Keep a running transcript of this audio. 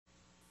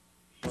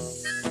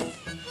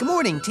Good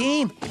morning,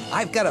 team.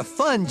 I've got a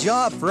fun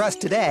job for us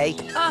today.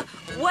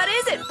 What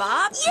is it,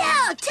 Bob?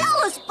 Yeah, tell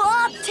us,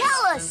 Bob,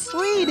 tell us.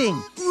 Reading.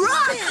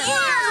 Rock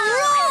and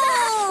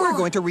roll! We're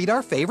going to read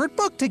our favorite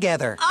book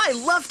together. I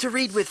love to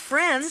read with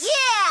friends.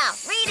 Yeah,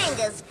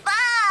 reading is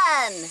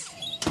fun.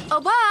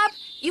 Oh, Bob,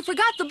 you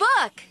forgot the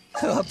book.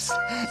 Oops.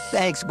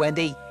 Thanks,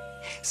 Wendy.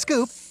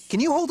 Scoop, can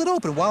you hold it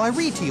open while I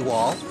read to you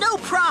all? No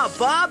prob,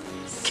 Bob.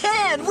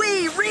 Can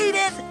we read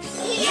it?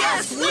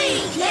 Yes, we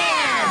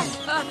can.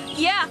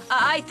 Yeah,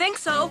 I think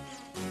so.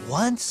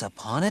 Once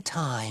upon a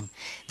time,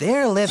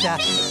 there lived a...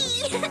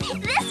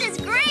 This is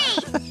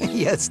great.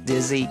 Yes,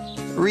 Dizzy.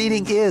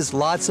 Reading is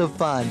lots of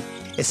fun,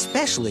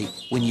 especially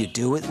when you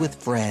do it with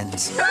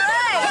friends.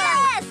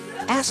 Yes.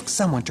 Ask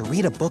someone to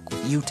read a book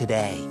with you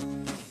today.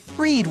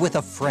 Read with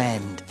a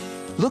friend.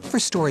 Look for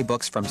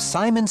storybooks from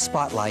Simon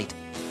Spotlight.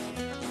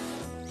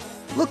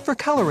 Look for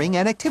coloring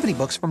and activity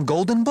books from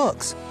Golden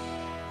Books.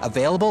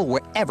 Available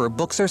wherever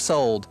books are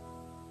sold.